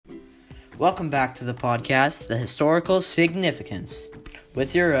Welcome back to the podcast, The Historical Significance,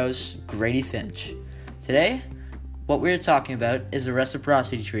 with your host, Grady Finch. Today, what we're talking about is the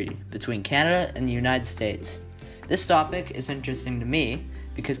Reciprocity Treaty between Canada and the United States. This topic is interesting to me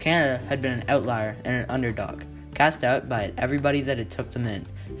because Canada had been an outlier and an underdog, cast out by everybody that had took them in.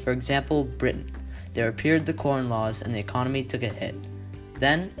 For example, Britain. They repealed the Corn Laws and the economy took a hit.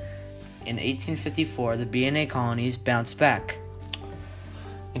 Then, in 1854, the BNA colonies bounced back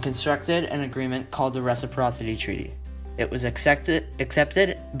and constructed an agreement called the Reciprocity Treaty. It was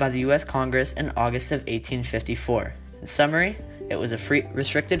accepted by the U.S. Congress in August of 1854. In summary, it was a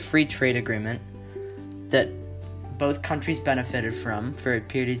restricted free trade agreement that both countries benefited from for a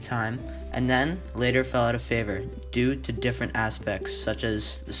period of time and then later fell out of favor due to different aspects such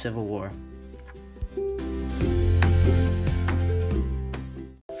as the Civil War.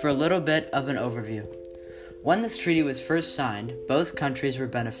 For a little bit of an overview. When this treaty was first signed, both countries were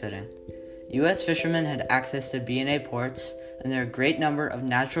benefiting. U.S. fishermen had access to BNA ports, and there are a great number of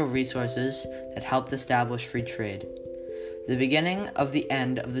natural resources that helped establish free trade. The beginning of the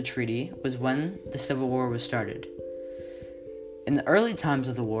end of the treaty was when the Civil War was started. In the early times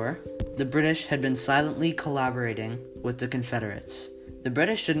of the war, the British had been silently collaborating with the Confederates. The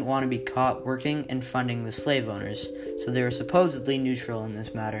British didn't want to be caught working and funding the slave owners, so they were supposedly neutral in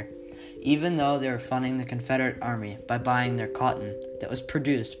this matter, even though they were funding the Confederate Army by buying their cotton that was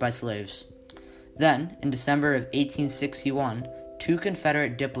produced by slaves. Then, in December of 1861, 2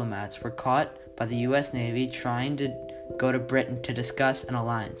 Confederate diplomats were caught by the U.S. Navy trying to go to Britain to discuss an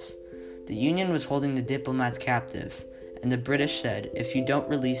alliance. The Union was holding the diplomats captive, and the British said, "If you don't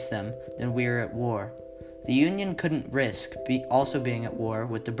release them, then we are at war." The Union couldn't risk also being at war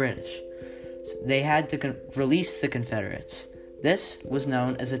with the British. So they had to release the Confederates. This was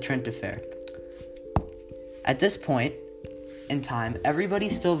known as the Trent Affair. At this point in time, everybody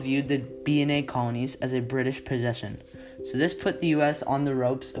still viewed the BNA colonies as a British possession, so this put the U.S. on the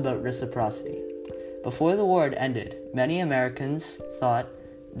ropes about reciprocity. Before the war had ended, many Americans thought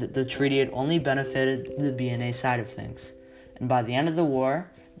that the treaty had only benefited the BNA side of things, and by the end of the war,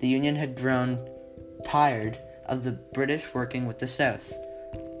 the Union had grown tired of the British working with the South.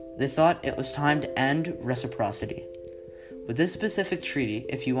 They thought it was time to end reciprocity. With this specific treaty,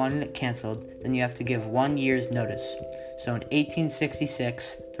 if you wanted it canceled, then you have to give 1 year's notice. So in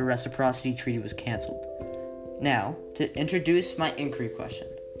 1866, the Reciprocity Treaty was canceled. Now, to introduce my inquiry question,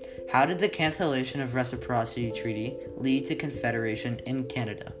 how did the cancellation of Reciprocity Treaty lead to Confederation in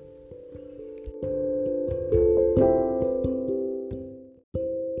Canada?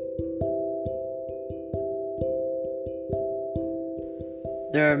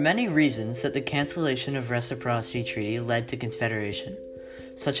 There are many reasons that the cancellation of Reciprocity Treaty led to Confederation,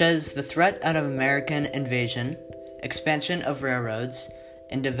 such as the threat of American invasion, expansion of railroads,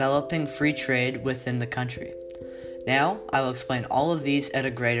 and developing free trade within the country. Now, I will explain all of these at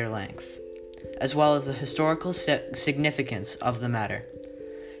a greater length, as well as the historical significance of the matter.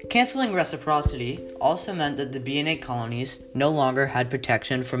 Canceling reciprocity also meant that the BNA colonies no longer had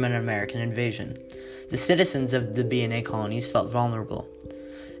protection from an American invasion. The citizens of the BNA colonies felt vulnerable,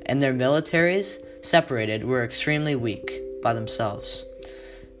 and their militaries, separated, were extremely weak by themselves.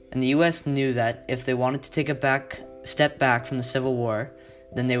 And the U.S. knew that if they wanted to take a step back from the Civil War,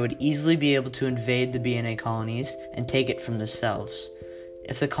 then they would easily be able to invade the BNA colonies and take it from themselves.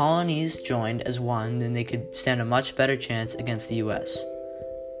 If the colonies joined as one, then they could stand a much better chance against the U.S.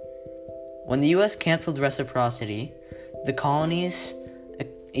 When the U.S. canceled reciprocity, the colonies'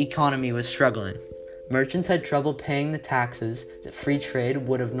 economy was struggling. Merchants had trouble paying the taxes that free trade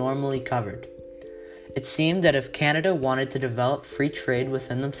would have normally covered. It seemed that if Canada wanted to develop free trade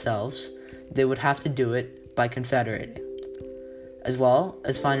within themselves, they would have to do it by confederating, as well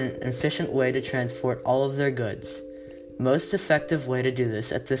as find an efficient way to transport all of their goods. The most effective way to do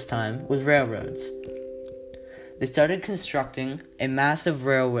this at this time was railroads. They started constructing a massive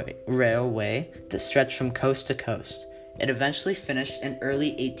railway that stretched from coast to coast. It eventually finished in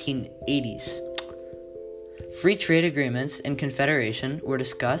early 1880s. Free trade agreements and confederation were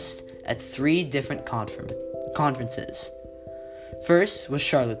discussed at 3 different conferences. First was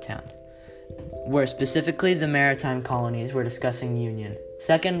Charlottetown, where specifically the maritime colonies were discussing union.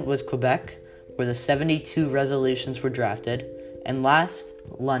 Second was Quebec, where the 72 resolutions were drafted. And last,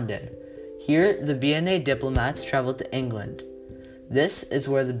 London. Here, the BNA diplomats traveled to England. This is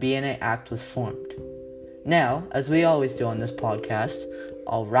where the BNA Act was formed. Now, as we always do on this podcast,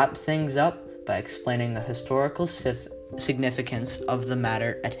 I'll wrap things up by explaining the historical significance of the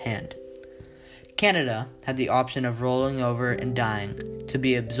matter at hand. Canada had the option of rolling over and dying to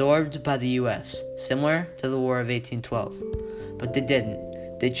be absorbed by the U.S., similar to the War of 1812, but they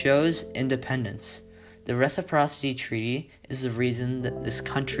didn't. They chose independence. The Reciprocity Treaty is the reason that this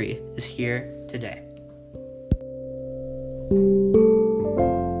country is here today.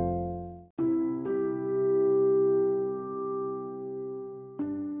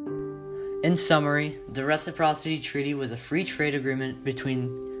 In summary, the Reciprocity Treaty was a free trade agreement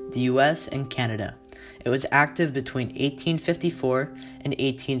between the U.S. and Canada. It was active between 1854 and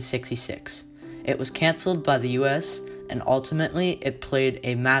 1866. It was canceled by the U.S., and ultimately it played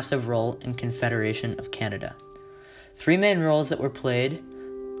a massive role in Confederation of Canada. Three main roles that were played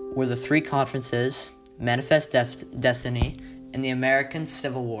were the three conferences, Manifest Destiny, and the American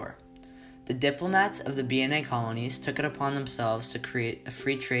Civil War. The diplomats of the BNA colonies took it upon themselves to create a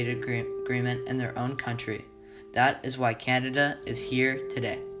free trade agreement in their own country. That is why Canada is here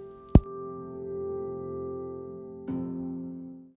today.